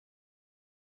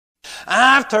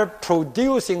After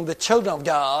producing the children of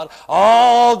God,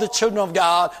 all the children of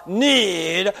God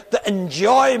need the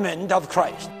enjoyment of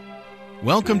Christ.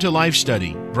 Welcome to Life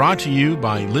Study, brought to you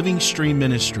by Living Stream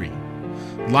Ministry.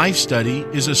 Life Study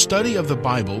is a study of the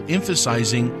Bible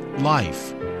emphasizing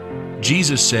life.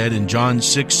 Jesus said in John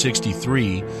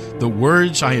 6:63, "The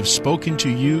words I have spoken to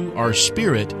you are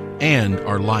spirit and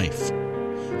are life."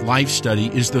 Life Study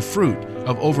is the fruit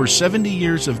of over 70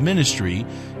 years of ministry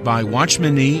by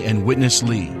Watchman Nee and Witness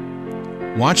Lee.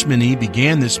 Watchman Nee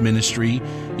began this ministry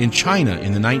in China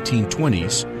in the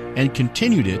 1920s and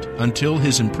continued it until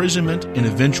his imprisonment and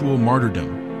eventual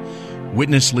martyrdom.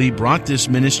 Witness Lee brought this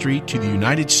ministry to the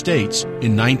United States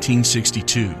in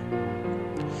 1962.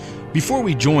 Before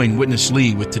we join Witness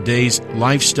Lee with today's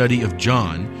life study of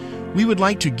John, we would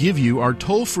like to give you our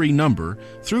toll-free number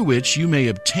through which you may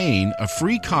obtain a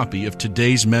free copy of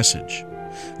today's message.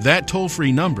 That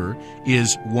toll-free number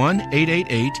is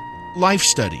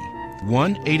 1-888-LIFE-STUDY,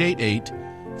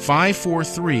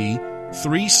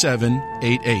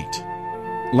 1-888-543-3788.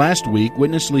 Last week,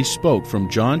 Witness Lee spoke from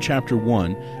John chapter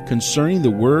 1 concerning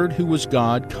the Word who was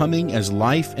God coming as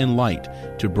life and light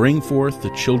to bring forth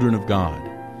the children of God.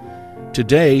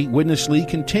 Today, Witness Lee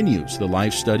continues the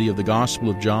life study of the Gospel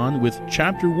of John with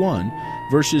chapter 1,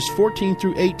 verses 14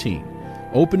 through 18,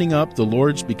 opening up the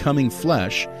Lord's becoming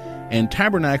flesh and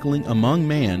tabernacling among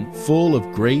man full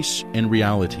of grace and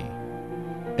reality.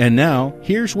 And now,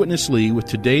 here's Witness Lee with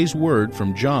today's word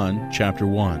from John chapter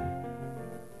 1.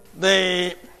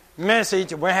 The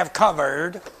message we have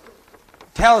covered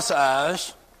tells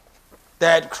us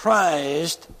that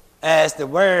Christ as the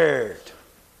Word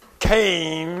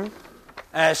came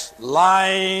as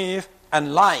life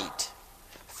and light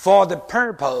for the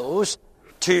purpose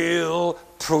to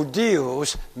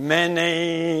produce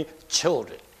many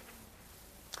children.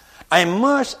 I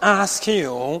must ask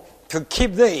you to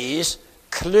keep this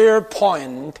clear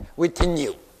point within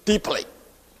you deeply.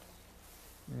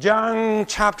 John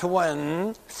chapter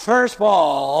 1, first of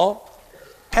all,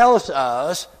 tells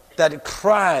us that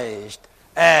Christ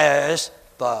as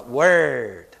the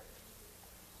Word,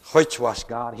 which was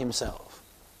God Himself,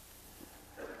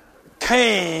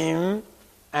 came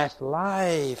as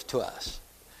life to us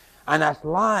and as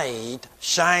light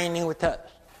shining with us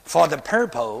for the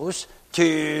purpose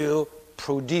to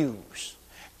produce,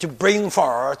 to bring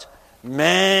forth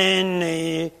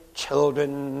many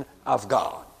children of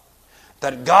God,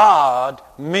 that God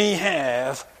may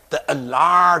have the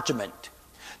enlargement,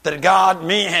 that God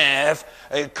may have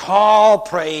a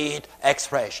corporate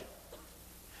expression.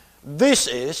 This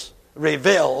is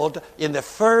revealed in the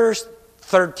first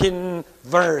 13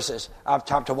 verses of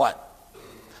chapter 1.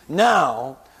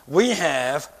 Now, we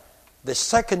have the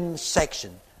second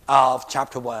section of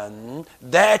chapter 1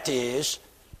 that is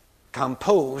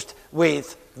composed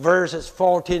with verses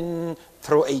 14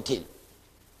 through 18.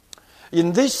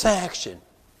 In this section,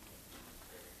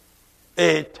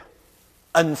 it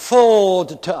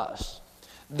unfolds to us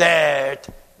that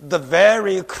the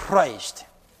very Christ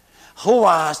who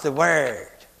was the Word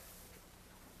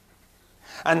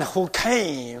and who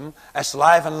came as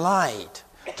life and light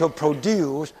to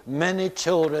produce many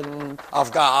children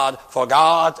of God for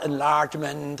God's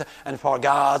enlargement and for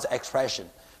God's expression.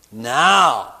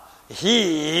 Now,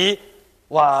 He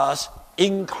was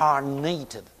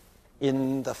incarnated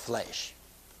in the flesh.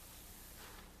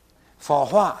 For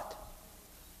what?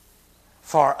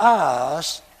 For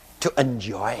us to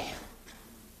enjoy Him.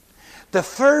 The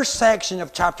first section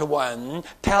of chapter 1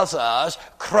 tells us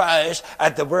Christ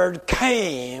as the Word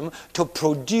came to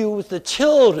produce the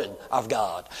children of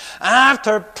God.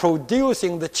 After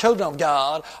producing the children of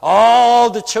God, all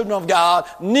the children of God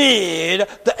need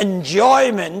the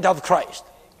enjoyment of Christ.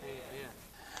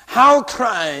 How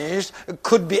Christ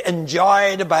could be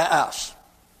enjoyed by us?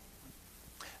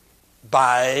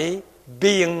 By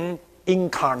being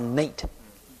incarnate.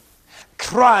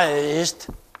 Christ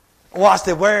was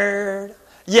the Word,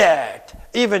 yet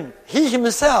even He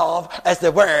Himself as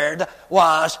the Word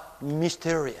was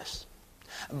mysterious.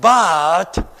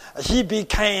 But He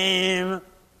became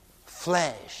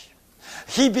flesh.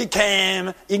 He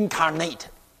became incarnate.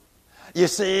 You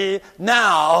see,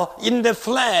 now in the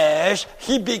flesh,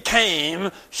 He became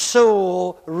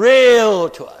so real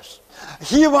to us.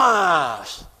 He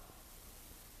was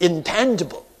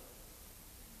intangible.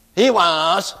 He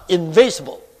was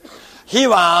invisible. He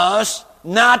was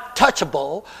not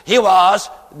touchable. He was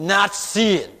not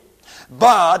seen.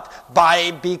 But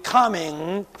by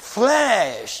becoming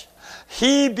flesh,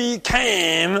 He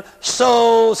became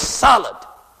so solid,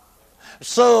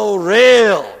 so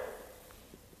real,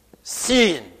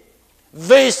 seen,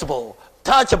 visible,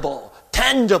 touchable,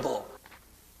 tangible.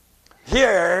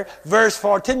 Here, verse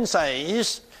 14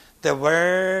 says, the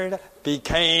Word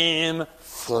became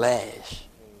flesh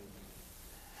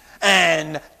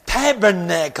and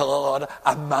tabernacled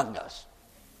among us.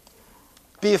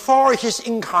 Before his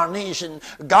incarnation,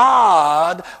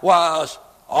 God was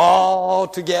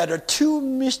altogether too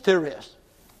mysterious,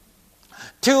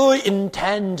 too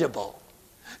intangible,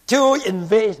 too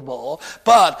invisible,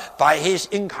 but by his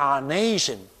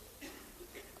incarnation,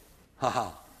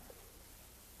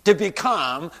 to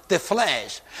become the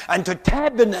flesh and to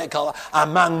tabernacle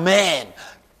among men,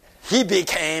 he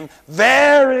became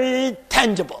very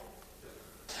tangible.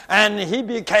 And he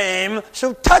became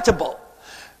so touchable.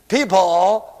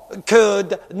 People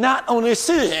could not only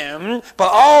see him, but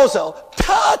also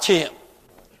touch him.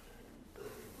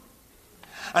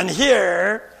 And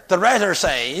here, the writer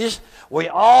says, we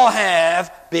all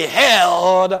have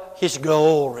beheld his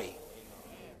glory.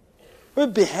 We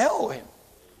beheld him.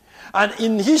 And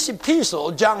in his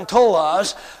epistle, John told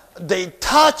us they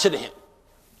touched him.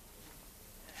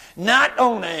 Not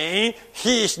only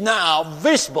he is now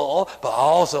visible, but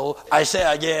also, I say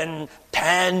again,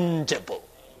 tangible.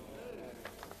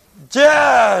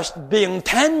 Just being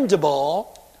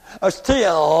tangible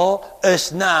still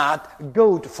is not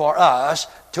good for us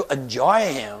to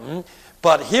enjoy him.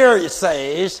 But here it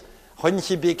says, when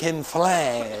he became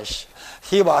flesh,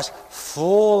 he was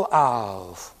full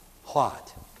of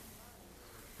what?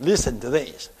 Listen to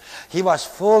this. He was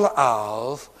full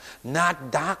of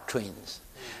not doctrines,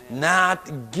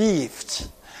 not gifts.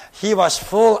 He was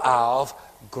full of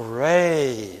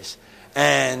grace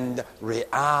and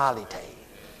reality.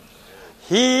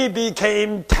 He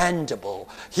became tangible.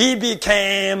 He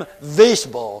became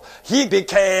visible. He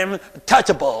became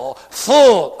touchable,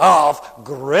 full of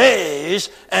grace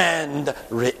and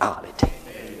reality.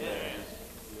 Amen.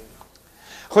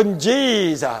 When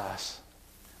Jesus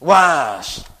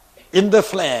was in the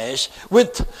flesh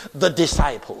with the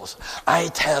disciples, I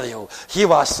tell you, he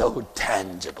was so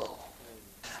tangible.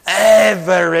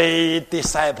 Every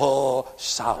disciple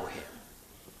saw him.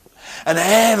 And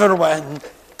everyone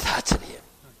touched him.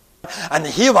 And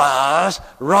he was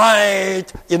right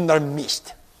in their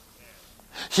midst.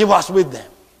 He was with them.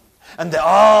 And they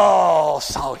all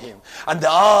saw him. And they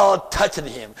all touched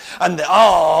him. And they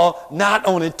all not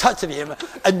only touched him,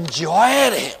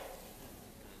 enjoyed him.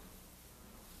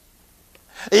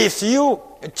 If you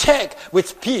check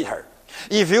with Peter,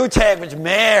 if you check with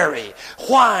Mary,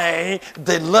 why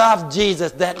they loved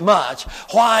Jesus that much,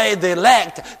 why they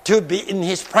liked to be in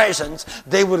his presence,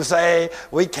 they would say,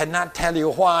 we cannot tell you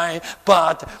why,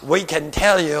 but we can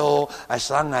tell you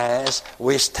as long as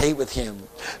we stay with him.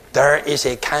 There is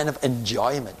a kind of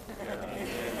enjoyment.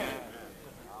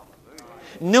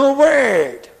 No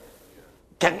word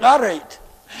can utter it.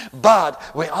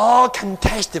 But we all can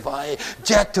testify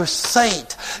just to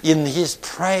sit in his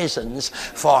presence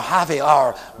for half an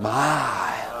hour.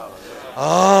 My,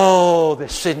 oh, the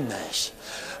sweetness.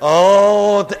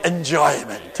 Oh, the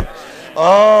enjoyment.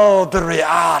 Oh, the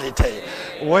reality.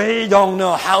 We don't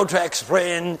know how to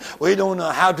explain. We don't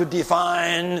know how to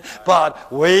define.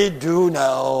 But we do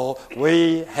know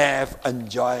we have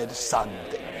enjoyed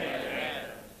something.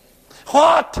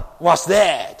 What was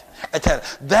that? I tell you,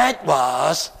 that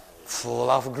was full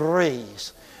of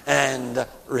grace and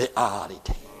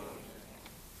reality.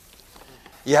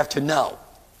 You have to know,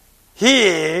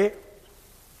 he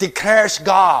declares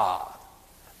God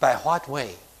by what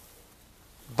way?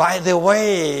 By the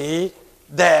way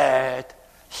that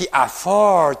he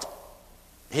affords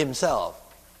himself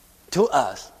to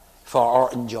us for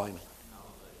our enjoyment.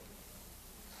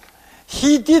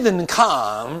 He didn't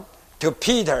come to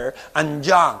Peter and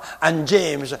John and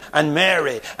James and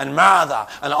Mary and Martha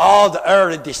and all the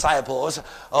early disciples.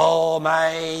 Oh,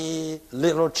 my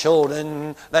little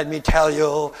children, let me tell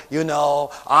you,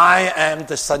 I am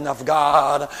the Son of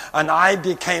God and I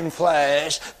became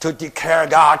flesh to declare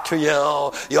God to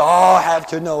you. You all have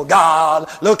to know God.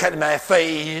 Look at my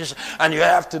face and you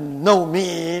have to know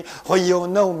me. When you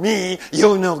know me,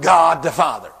 you know God the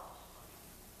Father.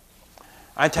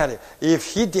 I tell you,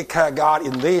 if he declared God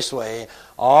in this way,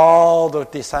 all the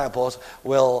disciples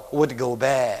would go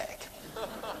back.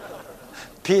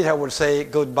 Peter would say,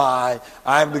 goodbye,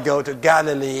 I will go to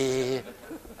Galilee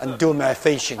and do my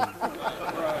fishing.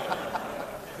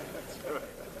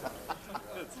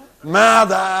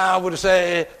 Martha would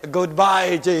say,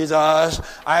 goodbye, Jesus,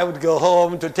 I would go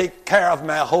home to take care of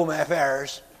my home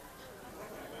affairs.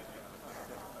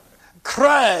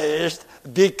 Christ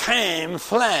became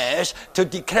flesh to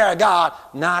declare God,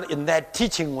 not in that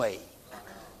teaching way,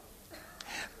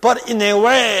 but in a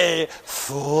way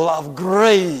full of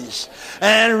grace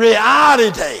and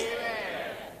reality.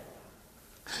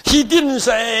 He didn't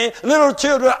say, little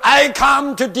children, I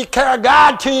come to declare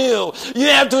God to you. You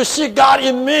have to see God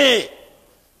in me.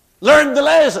 Learn the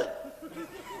lesson.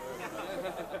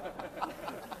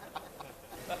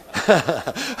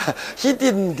 He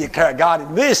didn't declare God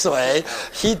in this way.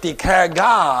 He declared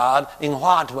God in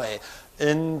what way?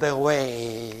 In the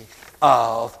way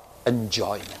of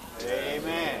enjoyment.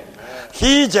 Amen.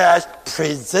 He just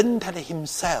presented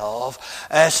himself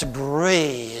as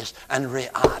grace and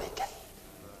reality.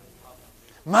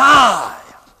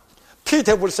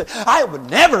 Peter would say, I will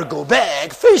never go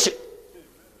back fishing.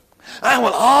 I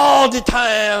will all the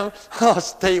time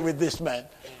stay with this man.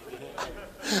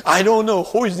 I don't know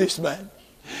who is this man.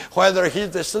 Whether he's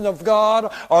the Son of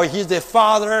God, or he's the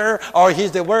Father, or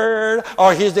he's the Word,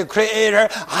 or he's the Creator,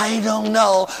 I don't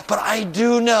know. But I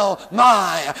do know,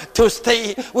 to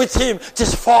stay with him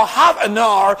just for half an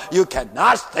hour, you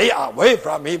cannot stay away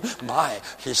from him.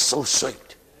 He's so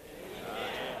sweet.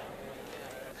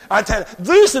 I tell you,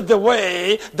 this is the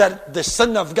way that the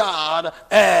Son of God,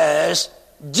 as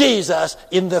Jesus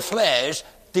in the flesh,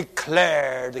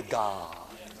 declared God.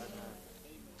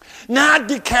 Not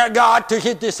declare God to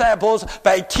his disciples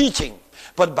by teaching,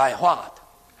 but by what?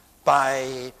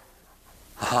 By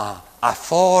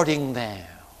affording them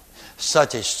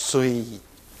such a sweet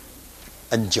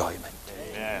enjoyment.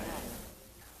 Amen.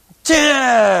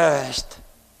 Just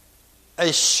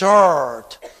a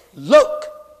short look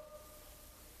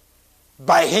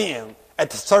by him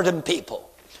at certain people.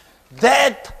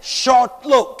 That short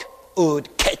look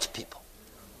would catch people.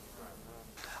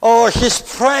 Or his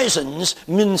presence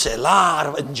means a lot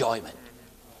of enjoyment.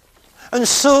 And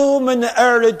so many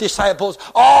early disciples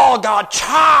all got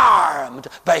charmed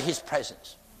by his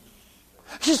presence.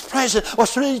 His presence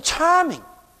was really charming.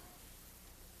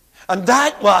 And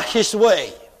that was his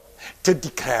way to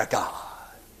declare God.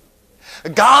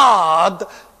 God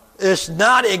is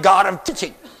not a God of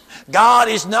teaching. God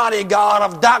is not a God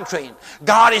of doctrine.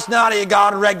 God is not a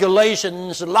God of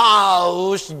regulations,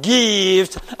 laws,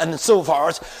 gifts, and so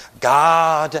forth.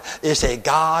 God is a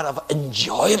God of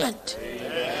enjoyment.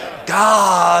 Amen.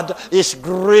 God is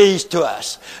grace to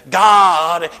us.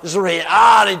 God is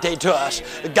reality to us.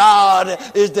 God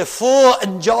is the full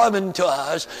enjoyment to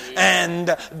us.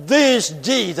 And this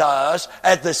Jesus,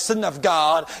 as the Son of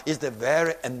God, is the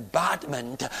very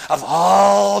embodiment of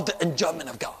all the enjoyment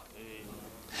of God.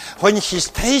 When he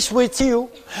stays with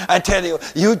you, I tell you,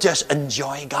 you just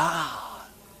enjoy God.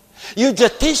 You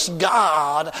just taste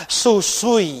God so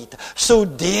sweet, so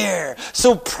dear,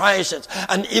 so precious,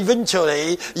 and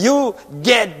eventually you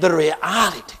get the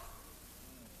reality.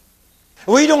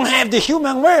 We don't have the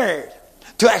human word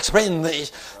to explain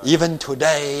this. Even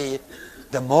today,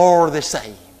 the more the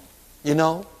same,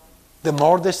 the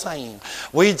more the same.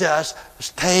 We just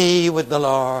stay with the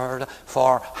Lord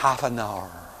for half an hour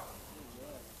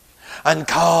and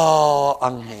call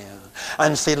on him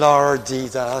and say, Lord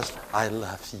Jesus, I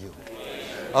love you.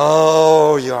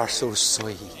 Oh, you are so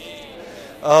sweet.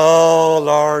 Oh,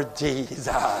 Lord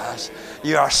Jesus,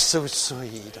 you are so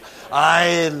sweet.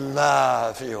 I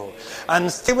love you.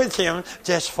 And stay with him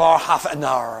just for half an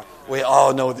hour. We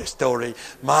all know the story.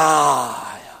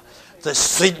 The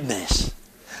sweetness,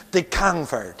 the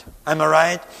comfort, am I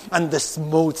right? And the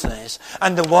smoothness,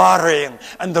 and the watering,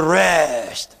 and the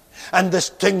rest, and the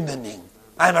strengthening.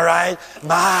 Am I right?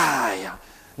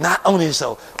 Not only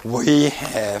so, we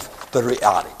have the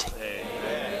reality.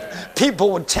 Amen.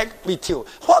 People would check with you.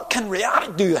 What kind of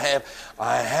reality do you have?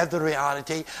 I have the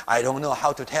reality. I don't know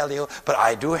how to tell you, but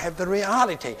I do have the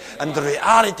reality. And the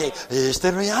reality is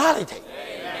the reality.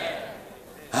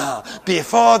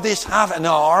 Before this half an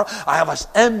hour, I was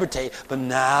empty, but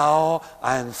now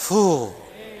I'm full.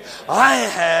 I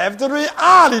have the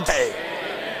reality.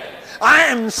 I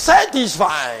am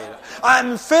satisfied.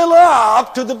 I'm filled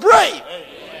up to the brim.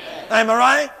 Am I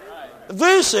right?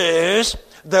 This is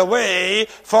the way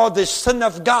for the Son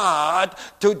of God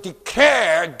to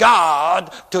declare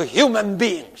God to human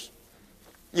beings.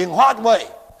 In what way?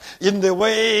 In the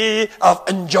way of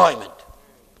enjoyment.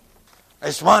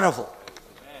 It's wonderful.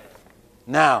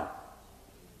 Now,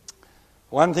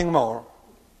 one thing more.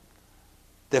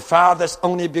 The Father's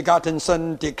only begotten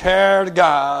Son declared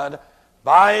God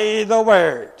by the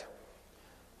Word.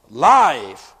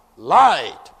 Life,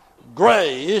 light,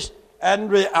 grace,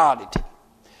 and reality.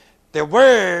 The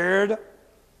Word,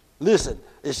 listen,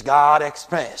 is God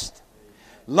expressed.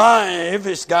 Life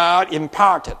is God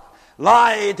imparted.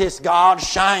 Light is God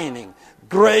shining.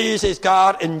 Grace is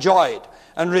God enjoyed.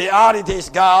 And reality is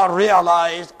God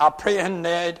realized,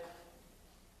 apprehended.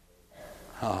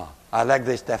 I like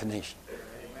this definition.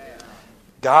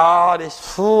 God is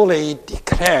fully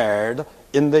declared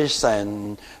in the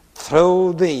Son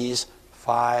through these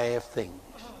 5 things.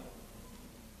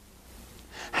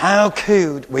 How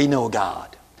could we know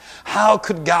God? How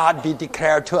could God be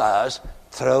declared to us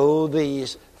through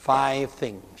these 5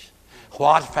 things?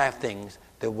 What 5 things?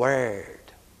 The Word,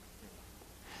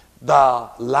 the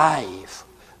life,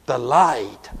 the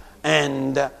light,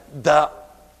 and the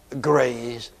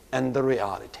grace and the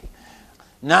reality.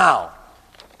 Now,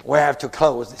 we have to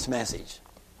close this message.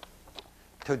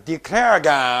 To declare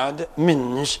God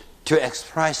means to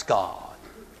express God,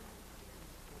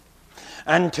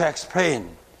 and to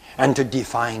explain and to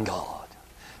define God.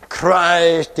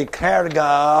 Christ declared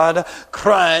God,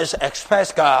 Christ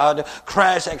expressed God,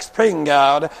 Christ explained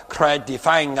God, Christ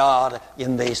defined God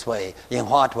in this way. In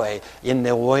what way? In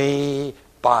the way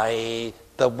by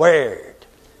the Word,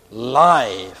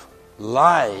 life,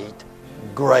 light,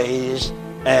 grace,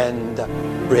 and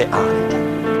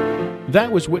reality.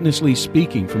 That was Witness Lee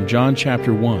speaking from John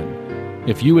chapter 1.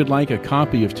 If you would like a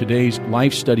copy of today's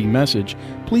Life Study message,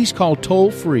 please call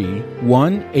toll-free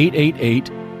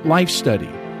 1-888-LIFE-STUDY.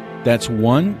 That's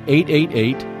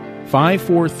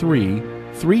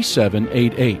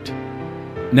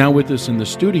 1-888-543-3788. Now with us in the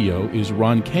studio is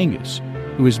Ron Kangas,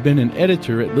 who has been an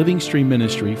editor at Living Stream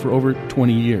Ministry for over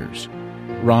 20 years.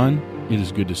 Ron, it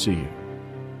is good to see you.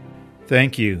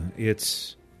 Thank you.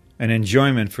 It's an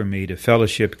enjoyment for me to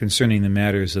fellowship concerning the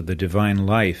matters of the divine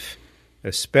life,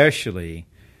 especially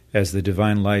as the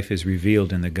divine life is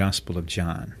revealed in the Gospel of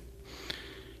John.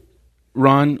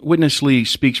 Ron, Witness Lee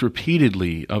speaks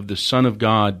repeatedly of the Son of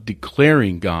God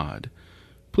declaring God.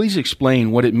 Please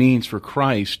explain what it means for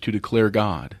Christ to declare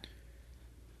God.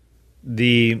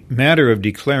 The matter of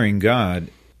declaring God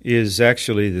is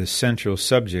actually the central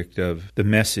subject of the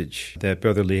message that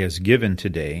Brother Lee has given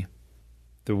today.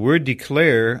 The word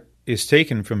declare is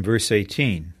taken from verse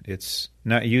 18. It's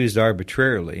not used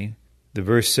arbitrarily. The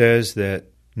verse says that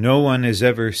no one has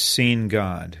ever seen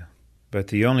God, but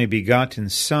the only begotten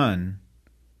Son,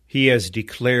 He has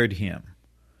declared Him.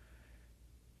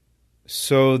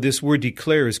 So this word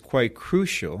declare is quite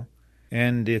crucial,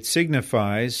 and it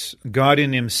signifies God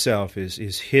in Himself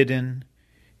is hidden,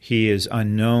 He is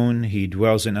unknown, He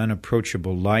dwells in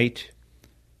unapproachable light,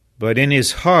 but in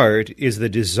His heart is the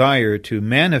desire to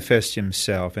manifest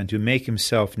Himself and to make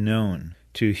Himself known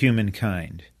to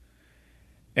humankind.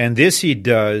 And this He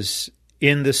does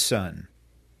in the Son,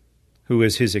 who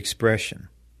is His expression.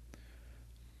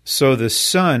 So the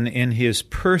Son in His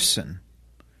person,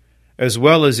 as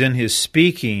well as in His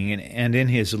speaking and in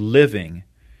His living,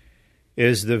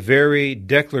 is the very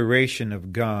declaration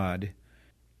of God,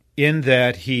 in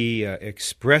that He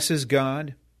expresses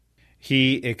God,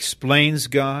 He explains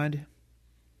God,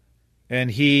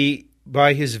 and He,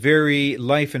 by His very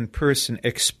life and person,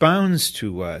 expounds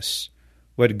to us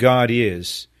what God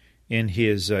is in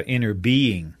His inner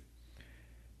being.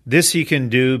 This He can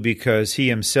do because He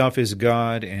Himself is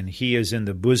God and He is in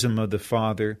the bosom of the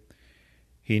Father.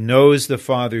 He knows the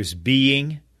Father's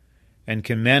being and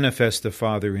can manifest the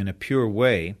Father in a pure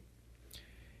way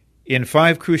in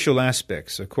 5 crucial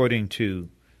aspects, according to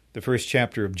the first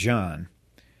chapter of John,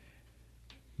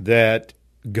 that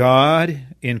God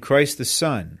in Christ the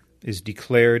Son is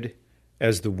declared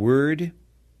as the Word,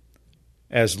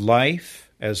 as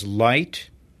life, as light,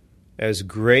 as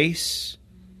grace,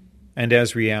 and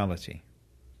as reality.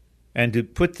 And to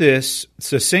put this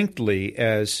succinctly,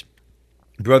 as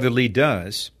Brother Lee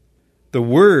does, the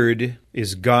Word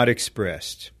is God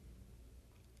expressed.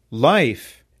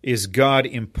 Life is God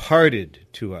imparted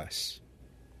to us.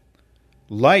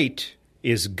 Light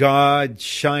is God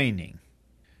shining.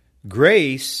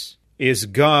 Grace is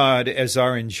God as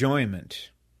our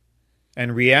enjoyment.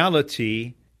 And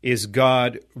reality is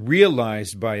God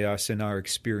realized by us in our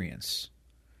experience.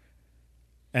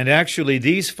 And actually,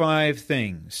 these 5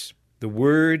 things, the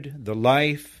Word, the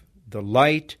life, the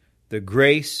light, the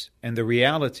grace, and the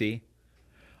reality,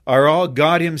 are all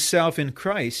God Himself in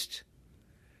Christ.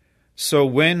 So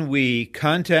when we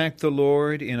contact the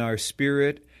Lord in our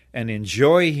spirit and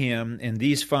enjoy Him in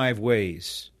these 5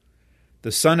 ways,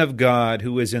 the Son of God,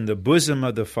 who is in the bosom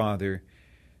of the Father,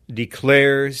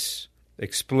 declares,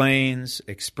 explains,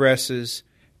 expresses,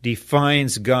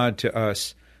 defines God to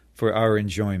us for our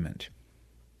enjoyment.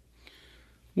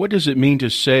 What does it mean to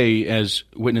say, as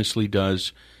Witness Lee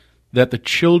does, that the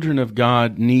children of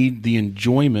God need the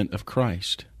enjoyment of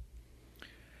Christ?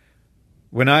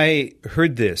 When I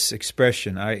heard this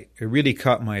expression, it really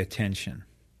caught my attention.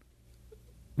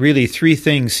 Really, 3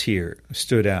 things here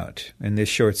stood out in this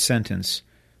short sentence.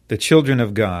 The children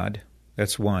of God,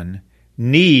 that's 1.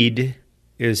 Need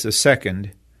is the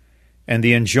 2nd. And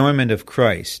the enjoyment of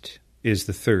Christ is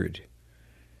the 3rd.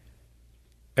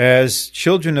 As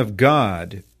children of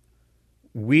God,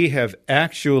 we have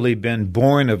actually been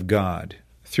born of God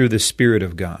through the Spirit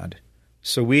of God.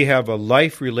 So we have a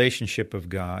life relationship of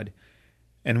God,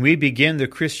 and we begin the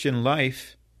Christian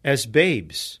life as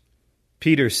babes.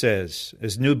 Peter says,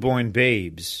 as newborn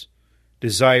babes,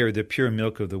 desire the pure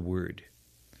milk of the Word.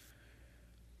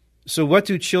 So what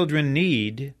do children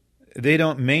need? They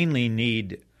don't mainly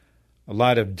need a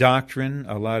lot of doctrine,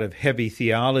 a lot of heavy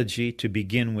theology to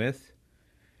begin with.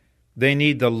 They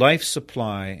need the life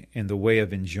supply in the way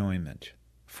of enjoyment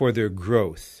for their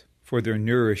growth, for their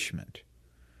nourishment.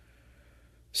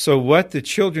 So what the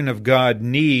children of God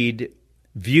need,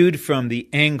 viewed from the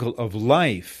angle of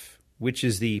life, which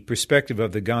is the perspective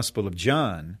of the Gospel of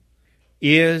John,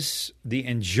 is the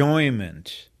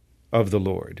enjoyment of the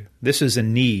Lord. This is a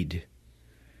need.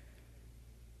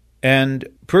 And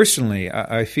personally,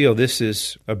 I feel this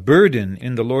is a burden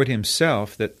in the Lord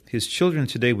Himself, that His children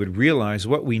today would realize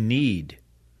what we need.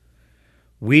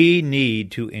 We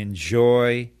need to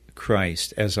enjoy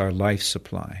Christ as our life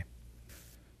supply.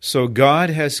 So God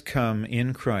has come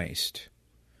in Christ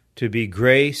to be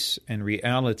grace and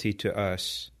reality to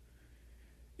us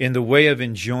in the way of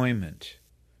enjoyment,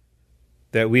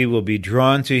 that we will be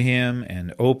drawn to Him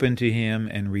and open to Him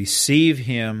and receive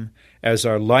Him as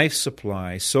our life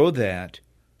supply, so that,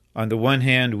 on the one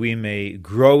hand, we may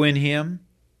grow in Him,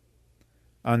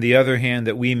 on the other hand,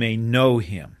 that we may know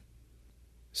Him.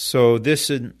 So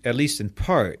this, at least in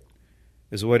part,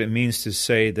 is what it means to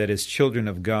say that as children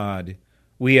of God,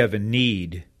 we have a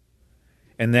need,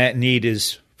 and that need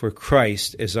is for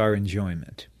Christ as our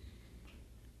enjoyment.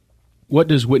 What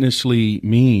does Witness Lee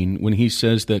mean when he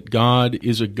says that God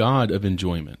is a God of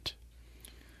enjoyment?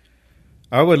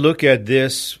 I would look at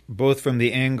this both from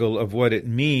the angle of what it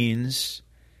means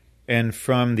and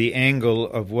from the angle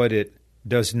of what it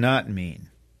does not mean.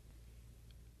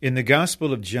 In the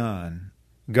Gospel of John,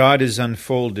 God is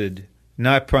unfolded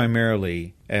not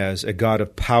primarily as a God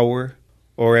of power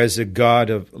or as a God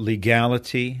of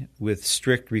legality with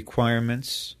strict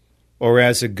requirements, or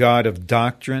as a God of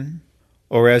doctrine,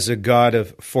 or as a God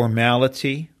of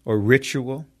formality or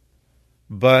ritual,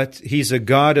 but He's a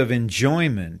God of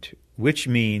enjoyment, which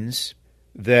means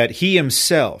that He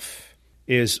Himself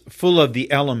is full of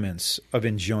the elements of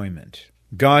enjoyment.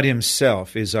 God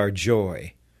Himself is our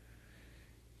joy.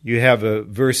 You have a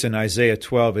verse in Isaiah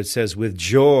 12, it says, "With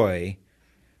joy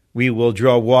we will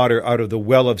draw water out of the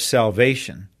well of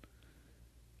salvation."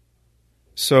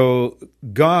 So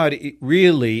God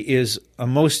really is a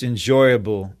most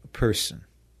enjoyable person.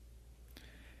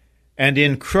 And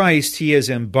in Christ, He has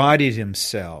embodied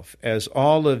Himself as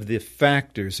all of the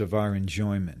factors of our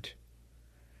enjoyment.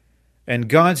 And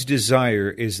God's desire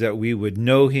is that we would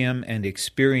know Him and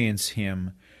experience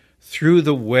Him through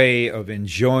the way of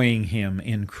enjoying Him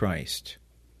in Christ.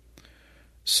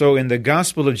 So in the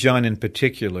Gospel of John in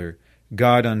particular,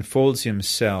 God unfolds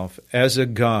Himself as a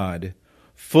God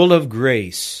full of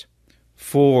grace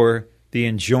for the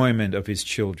enjoyment of His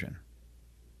children.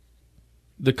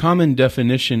 The common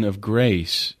definition of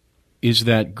grace is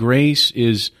that grace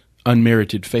is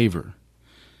unmerited favor.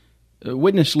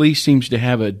 Witness Lee seems to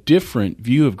have a different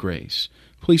view of grace.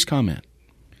 Please comment.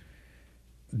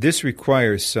 This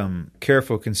requires some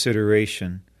careful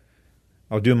consideration.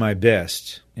 I'll do my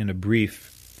best in a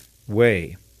brief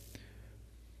way.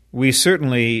 We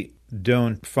certainly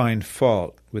don't find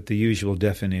fault with the usual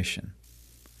definition.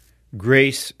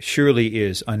 Grace surely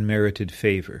is unmerited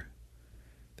favor.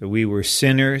 That we were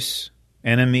sinners,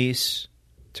 enemies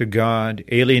to God,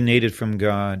 alienated from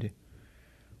God.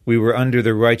 We were under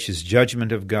the righteous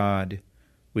judgment of God.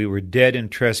 We were dead in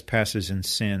trespasses and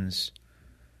sins.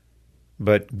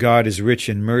 But God is rich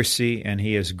in mercy, and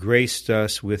He has graced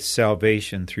us with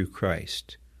salvation through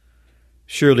Christ.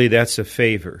 Surely that's a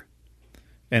favor,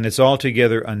 and it's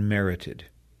altogether unmerited.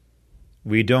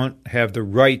 We don't have the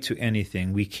right to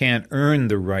anything. We can't earn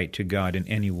the right to God in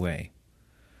any way.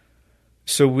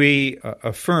 So we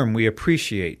affirm, we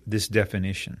appreciate this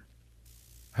definition.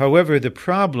 However, the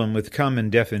problem with common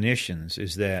definitions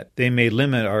is that they may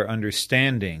limit our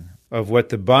understanding of what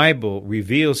the Bible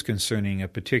reveals concerning a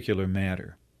particular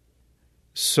matter.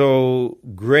 So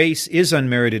grace is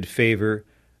unmerited favor,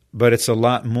 but it's a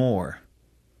lot more.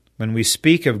 When we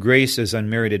speak of grace as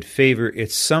unmerited favor,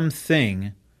 it's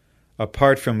something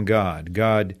apart from God.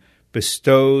 God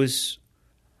bestows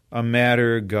a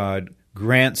matter, God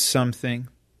grants something.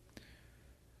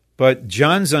 But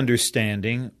John's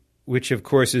understanding, which of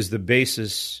course is the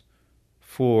basis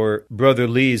for Brother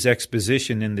Lee's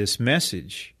exposition in this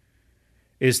message,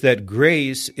 is that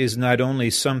grace is not only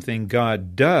something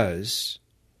God does,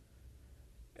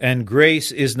 And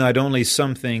grace is not only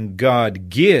something God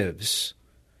gives,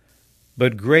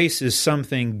 but grace is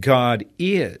something God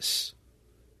is.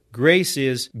 Grace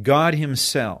is God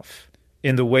Himself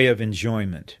in the way of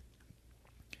enjoyment.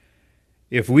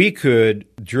 If we could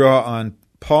draw on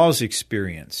Paul's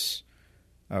experience,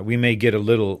 we may get a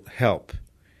little help.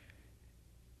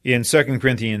 In 2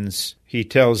 Corinthians, he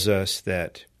tells us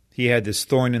that he had this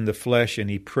thorn in the flesh and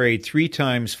he prayed 3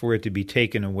 times for it to be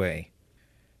taken away.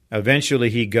 Eventually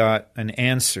he got an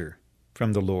answer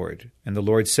from the Lord, and the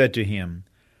Lord said to him,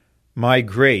 "My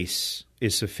grace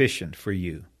is sufficient for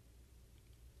you."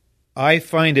 I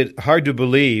find it hard to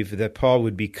believe that Paul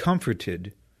would be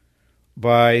comforted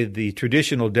by the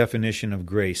traditional definition of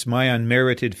grace. My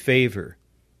unmerited favor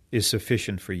is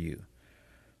sufficient for you.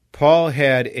 Paul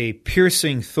had a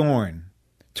piercing thorn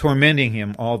tormenting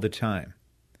him all the time.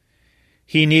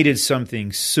 He needed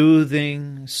something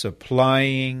soothing,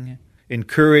 supplying,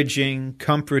 encouraging,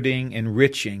 comforting,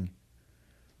 enriching,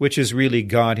 which is really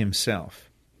God Himself.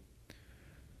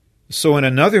 So in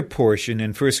another portion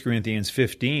in 1 Corinthians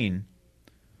 15,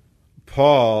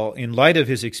 Paul, in light of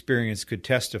his experience, could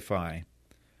testify,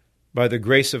 "By the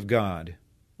grace of God,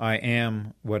 I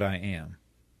am what I am."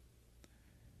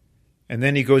 And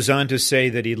then he goes on to say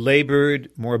that he labored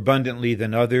more abundantly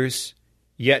than others,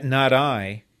 yet not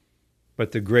I,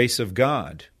 but the grace of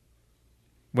God.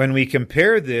 When we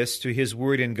compare this to his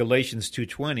word in Galatians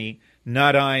 2:20,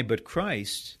 "Not I, but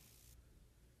Christ,"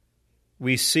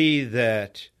 we see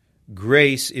that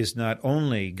grace is not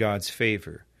only God's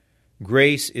favor.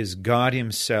 Grace is God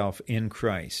Himself in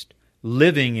Christ,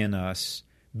 living in us,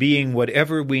 being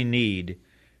whatever we need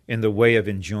in the way of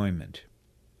enjoyment.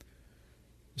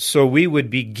 So we would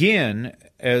begin,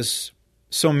 as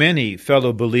so many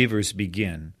fellow believers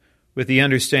begin, with the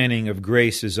understanding of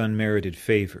grace as unmerited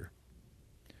favor.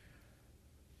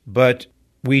 But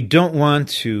we don't want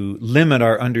to limit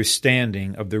our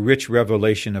understanding of the rich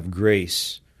revelation of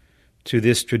grace to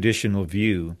this traditional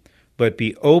view, but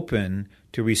be open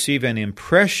to receive an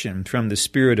impression from the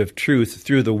Spirit of truth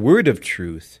through the Word of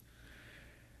truth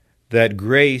that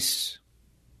grace,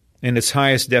 in its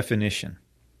highest definition,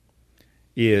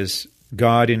 is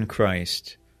God in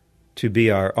Christ to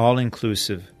be our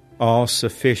all-inclusive,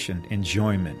 all-sufficient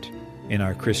enjoyment in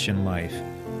our Christian life,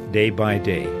 day by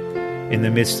day, in the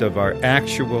midst of our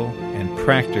actual and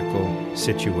practical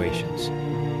situations.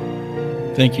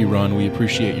 Thank you, Ron. We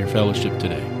appreciate your fellowship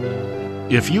today.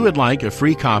 If you would like a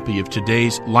free copy of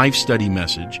today's Life Study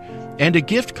message and a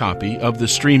gift copy of the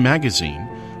Stream magazine,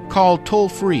 call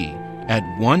toll-free at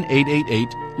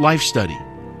 1-888-LIFE-STUDY.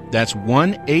 That's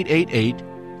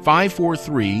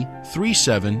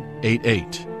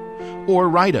 1-888-543-3788. Or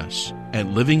write us at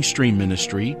Living Stream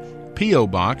Ministry, P.O.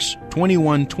 Box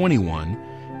 2121,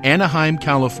 Anaheim,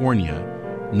 California,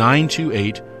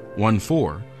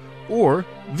 92814. Or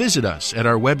visit us at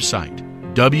our website,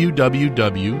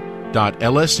 www.lsm.org.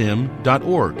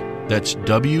 That's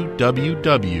www.lsm.org.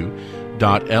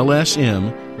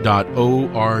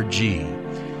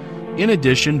 In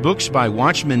addition, books by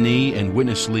Watchman Nee and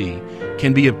Witness Lee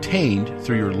can be obtained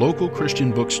through your local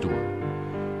Christian bookstore.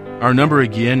 Our number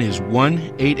again is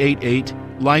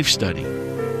 1-888-LIFE-STUDY.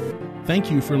 Thank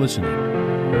you for listening.